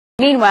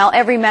Meanwhile,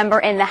 every member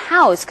in the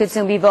House could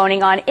soon be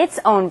voting on its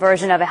own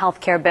version of a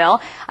health care bill.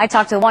 I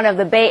talked to one of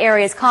the Bay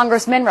Area's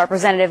congressmen,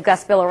 Representative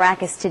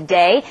Bilirakis,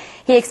 today.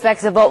 He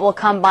expects a vote will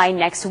come by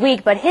next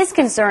week, but his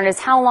concern is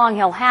how long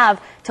he'll have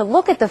to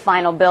look at the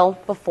final bill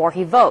before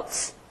he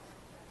votes.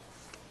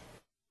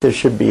 There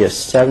should be a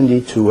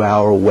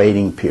 72-hour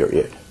waiting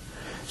period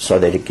so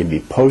that it can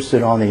be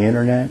posted on the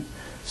internet,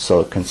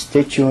 so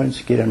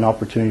constituents get an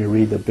opportunity to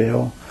read the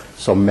bill,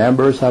 so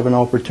members have an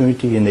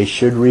opportunity and they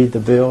should read the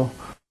bill.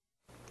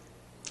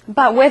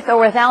 But with or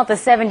without the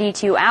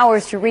 72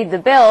 hours to read the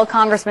bill,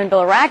 Congressman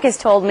Biilrakis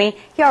told me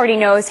he already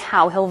knows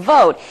how he'll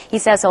vote. He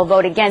says he'll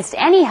vote against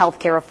any health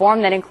care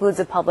reform that includes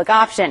a public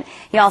option.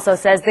 He also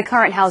says the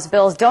current House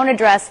bills don't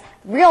address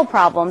real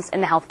problems in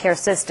the health care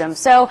system.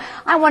 So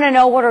I want to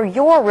know, what are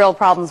your real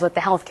problems with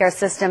the health care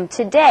system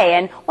today?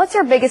 And what's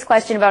your biggest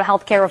question about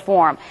health care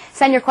reform?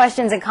 Send your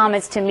questions and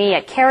comments to me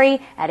at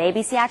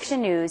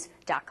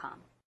kerry@abcactionnews.com.